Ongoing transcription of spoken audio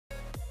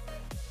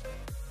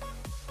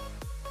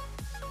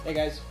Hey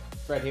guys,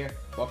 Fred here.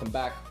 Welcome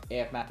back,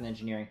 AF Math and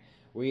Engineering.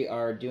 We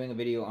are doing a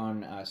video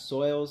on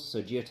soils,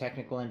 so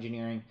geotechnical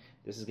engineering.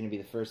 This is going to be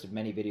the first of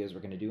many videos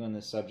we're going to do on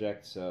this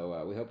subject,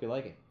 so we hope you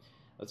like it.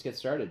 Let's get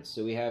started.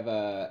 So we have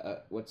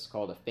what's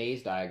called a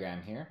phase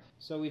diagram here.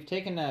 So we've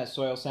taken a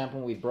soil sample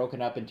and we've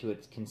broken up into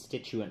its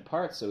constituent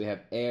parts. So we have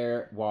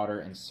air,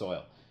 water, and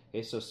soil.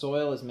 Okay, so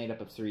soil is made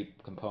up of three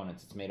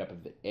components. It's made up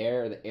of the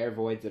air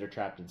voids that are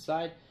trapped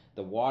inside,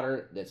 the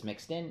water that's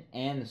mixed in,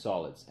 and the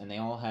solids. And they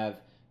all have,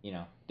 you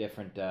know,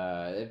 different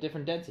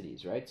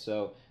densities, right?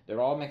 So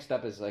they're all mixed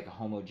up as like a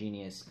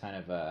homogeneous kind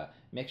of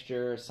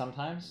mixture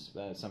sometimes.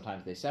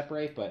 Sometimes they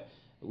separate, but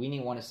we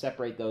want to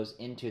separate those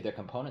into their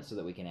components so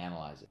that we can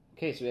analyze it.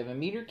 Okay, so we have a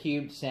meter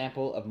cubed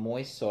sample of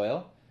moist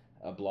soil,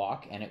 a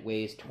block, and it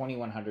weighs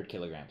 2,100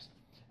 kilograms.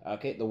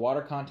 Okay, the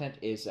water content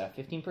is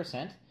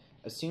 15%.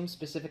 Assume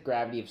specific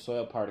gravity of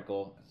soil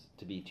particle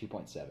to be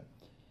 2.7.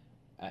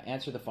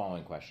 Answer the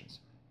following questions.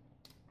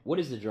 What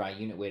is the dry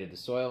unit weight of the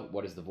soil?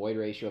 What is the void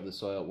ratio of the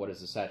soil? What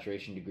is the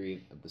saturation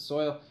degree of the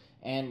soil?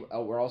 And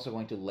we're also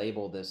going to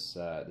label this,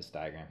 this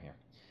diagram here.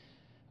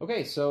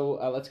 Okay, so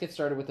let's get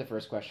started with the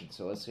first question.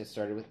 So let's get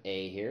started with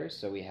A here.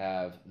 So we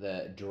have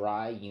the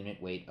dry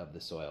unit weight of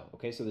the soil.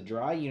 Okay, so the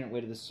dry unit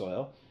weight of the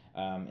soil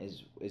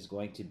is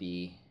going to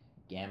be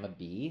gamma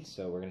B.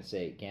 So we're going to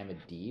say gamma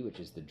D, which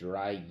is the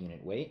dry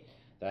unit weight.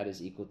 That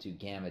is equal to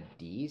gamma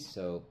D.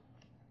 So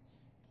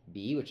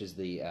B, which is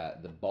the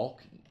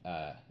bulk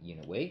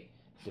unit weight,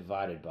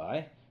 divided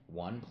by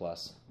 1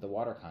 plus the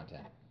water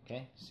content.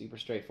 Okay, super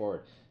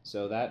straightforward.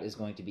 So that is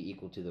going to be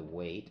equal to the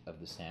weight of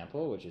the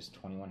sample, which is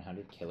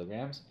 2,100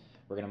 kilograms.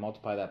 We're going to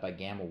multiply that by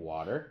gamma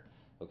water.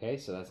 Okay,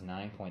 so that's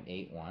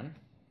 9.81.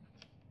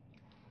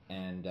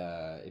 And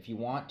if you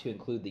want to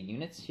include the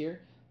units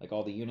here, like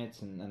all the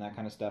units and that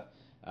kind of stuff,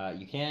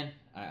 you can.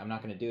 I'm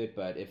not going to do it,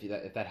 but if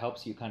that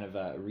helps you kind of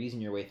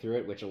reason your way through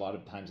it, which a lot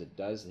of times it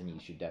does, then you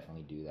should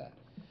definitely do that.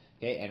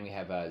 Okay, and we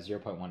have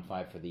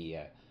 0.15 for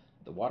the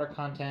water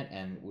content,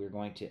 and we're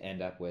going to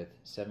end up with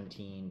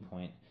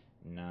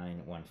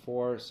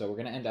 17.914. So we're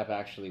going to end up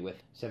actually with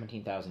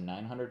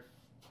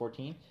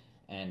 17,914,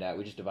 and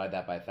we just divide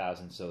that by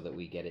 1,000 so that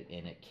we get it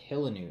in a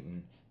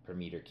kilonewton per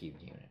meter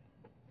cubed unit.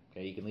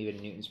 Okay, you can leave it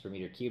in newtons per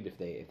meter cubed if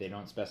they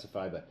don't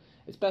specify, but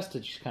it's best to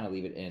just kind of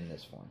leave it in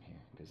this form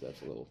here because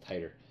that's a little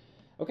tighter.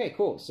 Okay,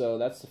 cool. So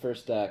that's the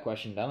first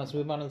question done. Let's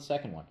move on to the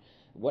second one.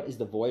 What is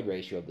the void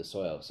ratio of the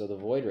soil? So the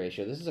void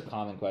ratio, this is a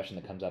common question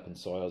that comes up in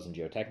soils and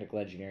geotechnical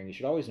engineering. You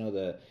should always know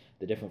the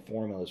different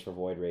formulas for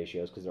void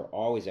ratios because they're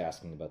always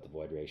asking about the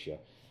void ratio.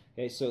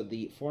 Okay, so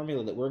the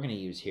formula that we're going to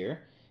use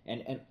here,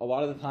 and a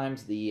lot of the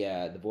times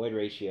the void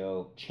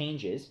ratio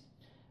changes,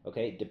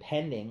 okay,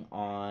 depending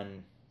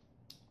on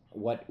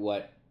not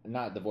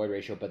the void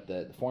ratio, but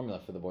the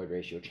formula for the void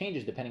ratio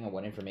changes depending on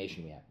what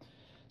information we have.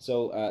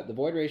 So the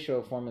void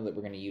ratio formula that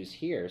we're going to use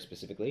here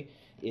specifically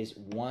is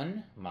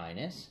 1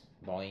 minus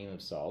volume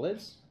of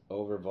solids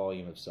over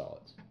volume of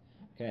solids.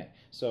 Okay,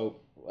 so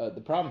the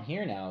problem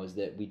here now is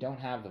that we don't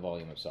have the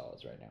volume of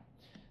solids right now.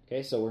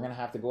 Okay, so we're going to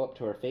have to go up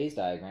to our phase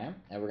diagram,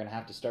 and we're going to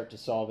have to start to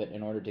solve it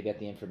in order to get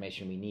the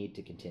information we need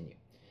to continue.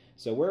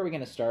 So where are we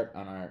going to start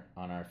on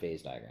our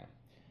phase diagram?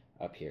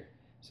 Up here.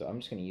 So I'm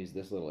just going to use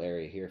this little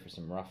area here for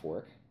some rough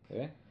work,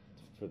 okay,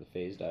 for the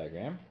phase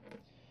diagram.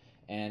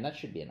 And that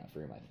should be enough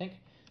room, I think.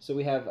 So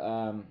we have,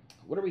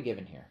 what are we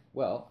given here?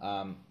 Well,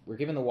 we're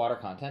given the water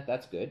content,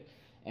 that's good.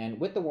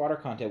 And with the water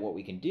content, what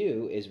we can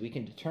do is we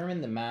can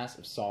determine the mass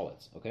of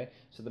solids, okay?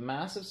 So the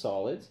mass of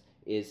solids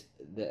is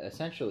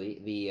essentially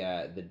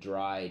the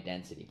dry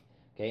density,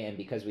 okay? And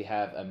because we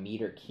have a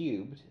meter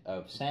cubed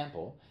of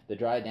sample, the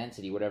dry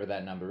density, whatever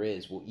that number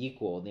is, will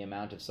equal the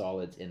amount of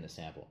solids in the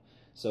sample.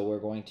 So we're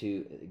going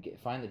to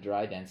find the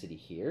dry density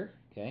here,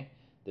 okay?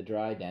 The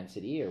dry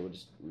density, or we'll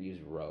just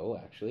use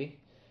rho actually,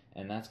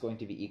 and that's going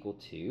to be equal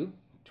to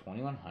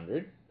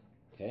 2,100,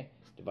 okay,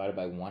 divided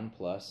by 1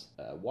 plus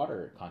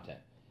water content.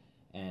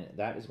 And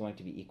that is going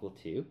to be equal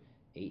to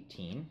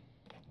 18,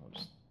 I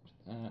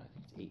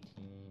think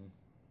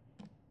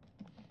it's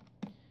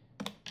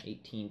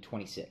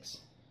 1826.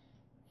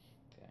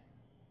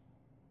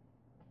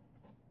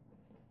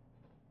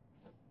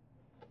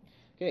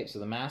 Okay, so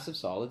the mass of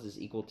solids is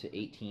equal to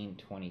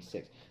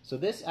 1826. So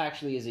this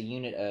actually is a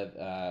unit of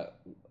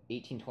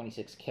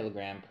 1826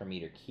 kilogram per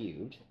meter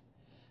cubed.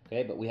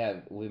 Okay, but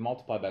we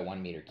multiply by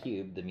 1 meter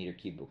cubed. The meter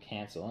cubed will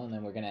cancel, and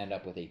then we're going to end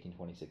up with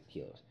 1826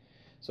 kilos.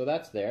 So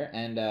that's there.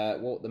 And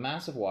well, the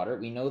mass of water,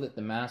 we know that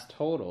the mass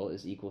total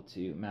is equal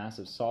to mass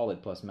of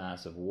solid plus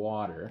mass of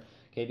water.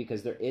 Okay,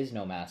 because there is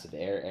no mass of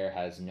air. Air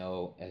has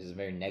a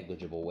very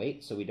negligible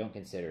weight, so we don't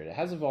consider it. It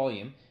has a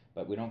volume,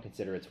 but we don't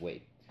consider its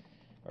weight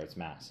or its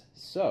mass.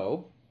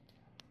 So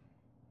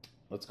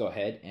let's go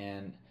ahead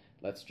and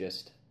let's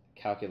just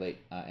calculate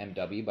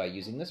MW by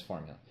using this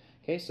formula.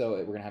 Okay, so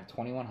we're going to have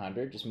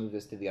 2,100. Just move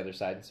this to the other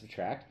side and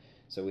subtract.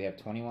 So we have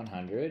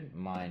 2,100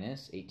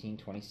 minus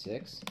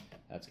 1826.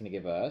 That's going to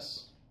give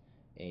us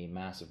a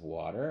mass of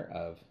water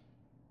of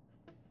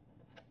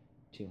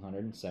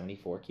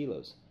 274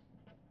 kilos.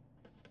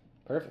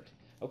 Perfect.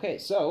 Okay,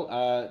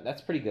 so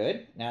that's pretty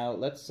good. Now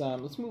let's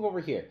move over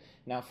here.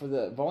 Now for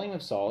the volume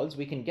of solids,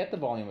 we can get the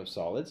volume of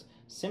solids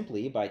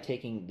simply by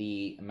taking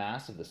the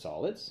mass of the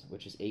solids,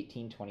 which is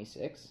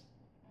 1826,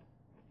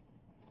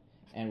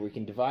 and we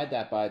can divide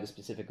that by the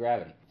specific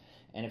gravity.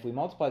 And if we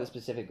multiply the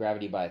specific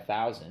gravity by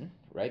 1,000,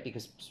 right?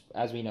 Because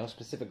as we know,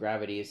 specific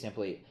gravity is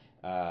simply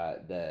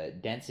the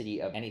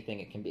density of anything.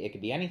 It can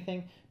be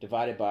anything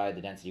divided by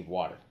the density of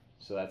water.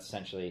 So that's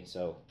essentially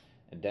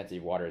the density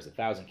of water is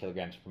 1,000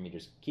 kilograms per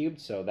meters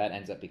cubed, so that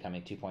ends up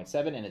becoming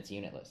 2.7, and it's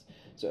unitless.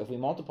 So if we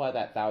multiply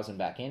that 1,000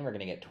 back in, we're going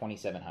to get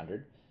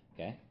 2,700,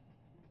 okay,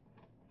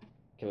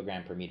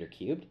 kilogram per meter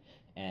cubed,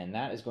 and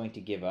that is going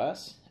to give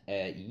us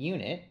a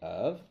unit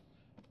of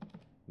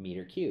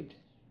meter cubed.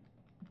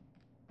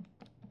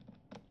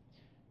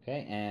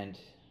 Okay, and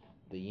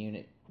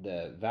the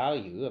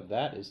value of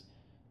that is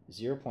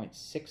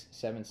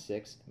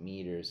 0.676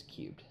 meters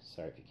cubed.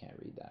 Sorry if you can't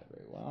read that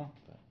very well,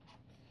 but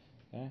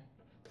okay.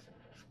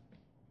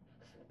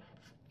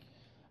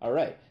 All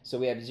right, so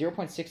we have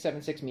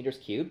 0.676 meters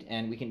cubed,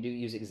 and we can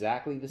use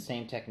exactly the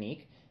same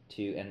technique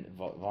and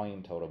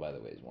volume total, by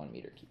the way, is 1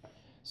 meter cubed.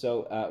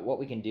 So what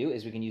we can do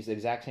is we can use the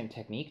exact same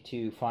technique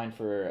to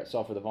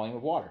solve for the volume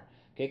of water.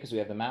 Okay, because we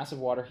have the mass of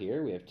water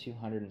here, we have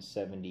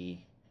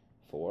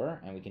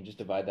 274, and we can just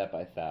divide that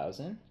by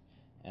 1,000,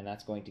 and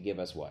that's going to give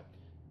us what?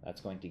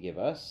 That's going to give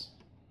us,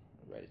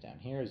 I'll write it down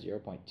here,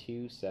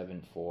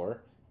 0.274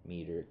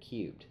 meter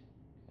cubed.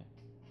 Okay.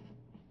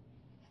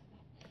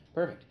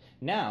 Perfect.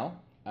 Now,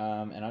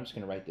 and I'm just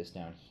going to write this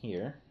down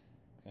here.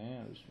 Okay,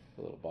 I'll just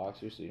put a little box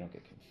here so you don't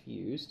get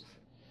confused.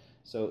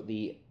 So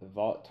the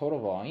total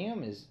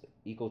volume is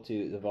equal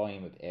to the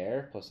volume of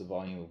air plus the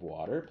volume of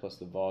water plus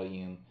the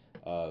volume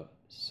of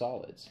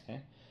solids.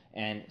 Okay,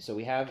 and so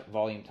we have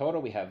volume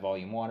total, we have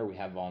volume water, we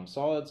have volume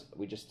solids.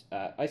 We just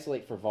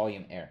isolate for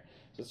volume air.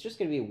 So it's just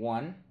going to be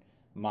 1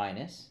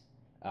 minus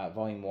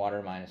volume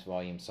water minus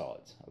volume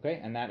solids. Okay,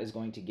 and that is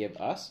going to give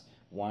us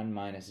 1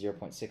 minus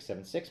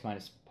 0.676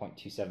 minus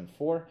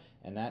 0.274,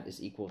 and that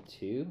is equal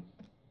to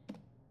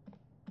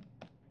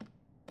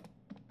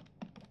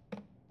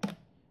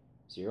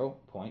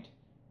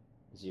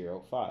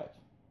 0.05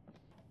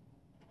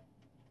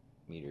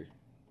 meter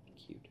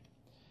cubed.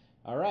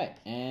 All right,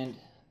 and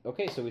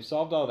okay, so we've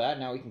solved all that.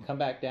 Now we can come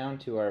back down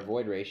to our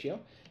void ratio,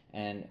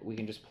 and we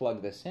can just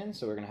plug this in.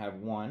 So we're going to have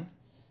 1,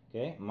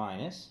 okay,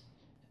 minus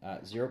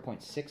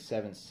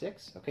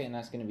 0.676, okay, and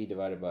that's going to be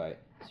divided by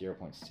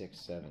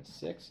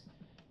 0.676.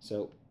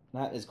 So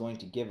that is going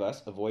to give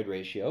us a void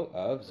ratio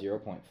of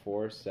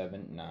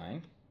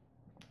 0.479.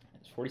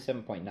 It's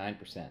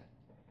 47.9%.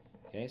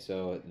 Okay,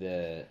 so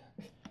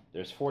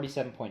there's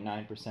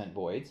 47.9%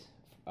 voids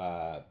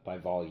by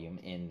volume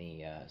in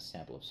the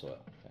sample of soil.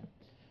 Okay,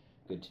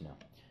 good to know.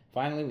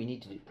 Finally, we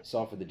need to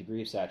solve for the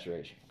degree of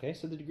saturation. Okay,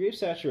 so the degree of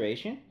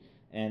saturation,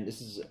 and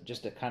this is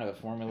just a kind of a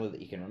formula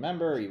that you can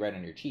remember, or you write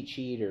on your cheat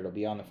sheet, or it'll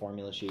be on the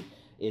formula sheet,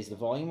 is the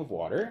volume of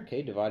water,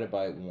 okay, divided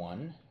by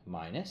 1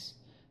 minus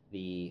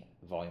the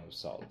volume of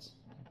solids.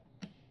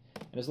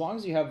 And as long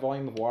as you have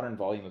volume of water and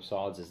volume of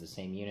solids as the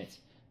same units,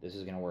 this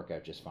is going to work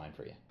out just fine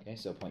for you. Okay,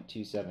 so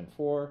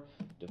 0.274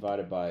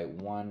 divided by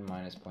 1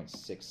 minus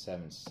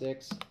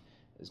 0.676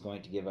 is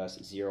going to give us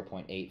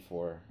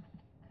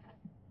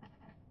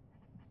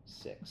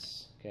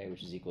 0.846, okay,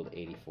 which is equal to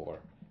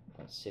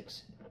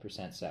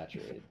 84.6%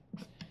 saturated.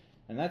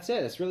 And that's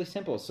it. It's really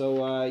simple.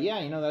 So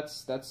yeah, you know,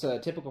 that's a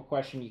typical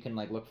question you can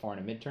like look for in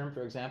a midterm,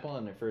 for example,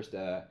 in the first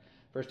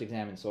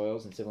exam in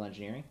soils and civil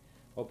engineering.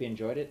 Hope you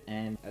enjoyed it,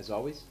 and as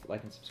always,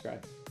 like and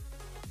subscribe.